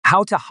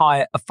How to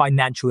hire a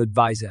financial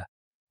advisor.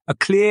 A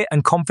clear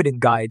and confident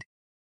guide.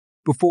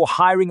 Before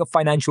hiring a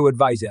financial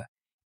advisor,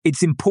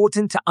 it's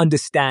important to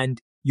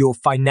understand your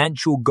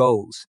financial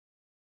goals.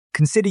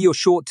 Consider your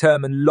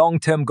short-term and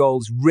long-term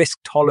goals, risk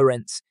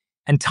tolerance,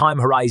 and time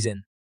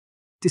horizon.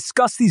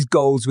 Discuss these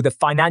goals with a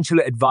financial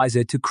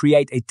advisor to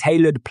create a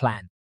tailored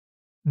plan.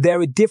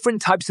 There are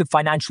different types of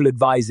financial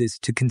advisors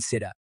to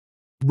consider.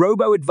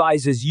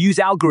 Robo-advisors use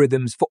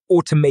algorithms for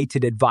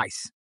automated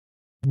advice.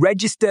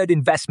 Registered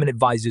investment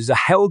advisors are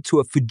held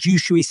to a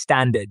fiduciary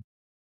standard.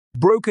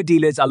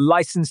 Broker-dealers are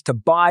licensed to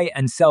buy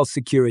and sell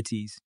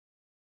securities.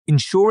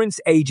 Insurance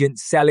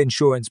agents sell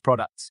insurance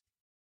products.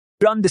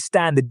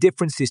 Understand the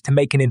differences to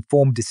make an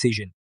informed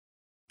decision.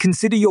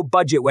 Consider your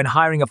budget when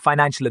hiring a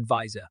financial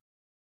advisor.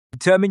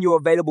 Determine your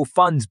available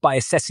funds by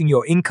assessing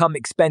your income,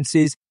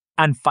 expenses,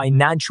 and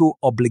financial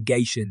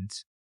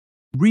obligations.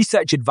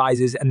 Research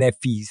advisors and their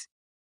fees.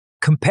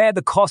 Compare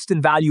the cost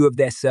and value of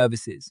their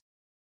services.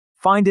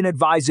 Find an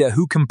advisor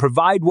who can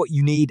provide what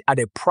you need at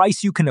a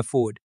price you can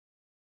afford.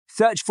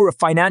 Search for a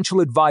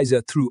financial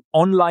advisor through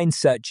online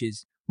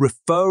searches,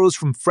 referrals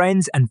from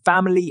friends and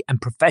family,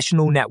 and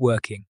professional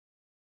networking.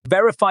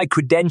 Verify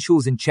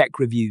credentials and check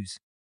reviews.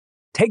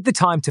 Take the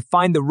time to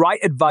find the right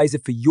advisor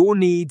for your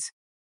needs.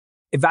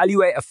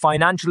 Evaluate a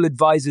financial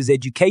advisor's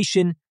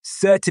education,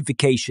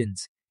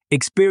 certifications,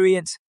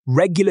 experience,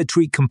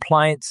 regulatory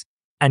compliance,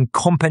 and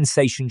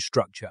compensation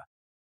structure.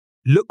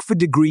 Look for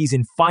degrees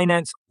in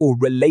finance or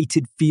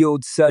related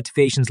fields,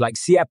 certifications like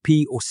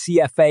CFP or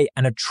CFA,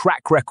 and a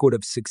track record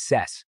of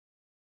success.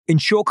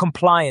 Ensure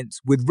compliance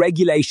with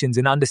regulations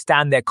and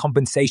understand their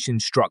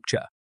compensation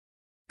structure.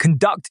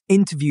 Conduct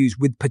interviews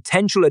with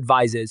potential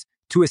advisors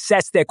to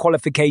assess their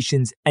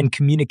qualifications and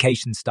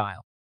communication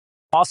style.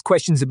 Ask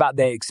questions about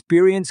their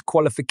experience,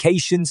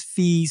 qualifications,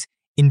 fees,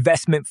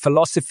 investment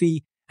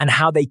philosophy, and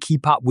how they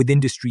keep up with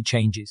industry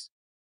changes.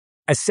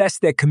 Assess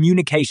their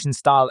communication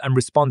style and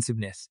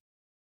responsiveness.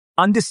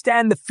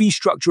 Understand the fee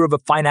structure of a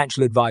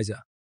financial advisor.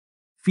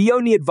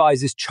 Fee-only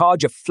advisors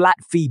charge a flat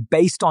fee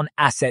based on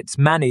assets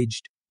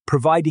managed,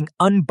 providing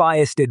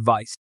unbiased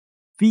advice.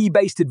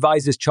 Fee-based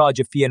advisors charge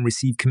a fee and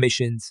receive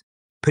commissions,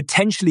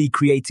 potentially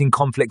creating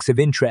conflicts of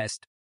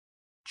interest.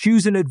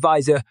 Choose an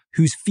advisor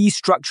whose fee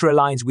structure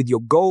aligns with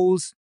your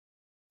goals.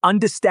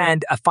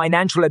 Understand a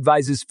financial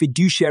advisor's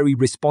fiduciary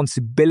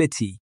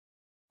responsibility.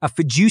 A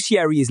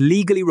fiduciary is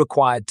legally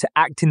required to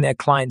act in their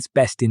client's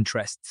best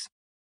interests.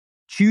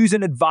 Choose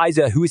an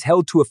advisor who is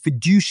held to a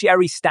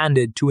fiduciary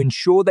standard to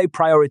ensure they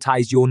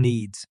prioritize your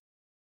needs.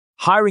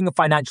 Hiring a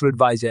financial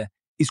advisor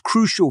is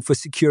crucial for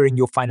securing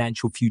your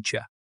financial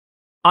future.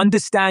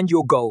 Understand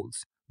your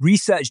goals.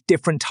 Research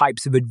different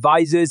types of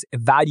advisors,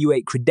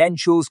 evaluate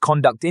credentials,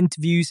 conduct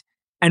interviews,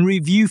 and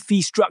review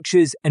fee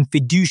structures and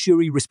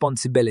fiduciary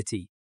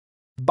responsibility.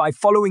 By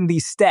following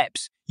these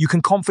steps, you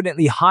can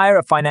confidently hire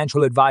a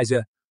financial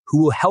advisor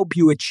who will help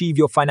you achieve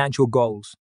your financial goals.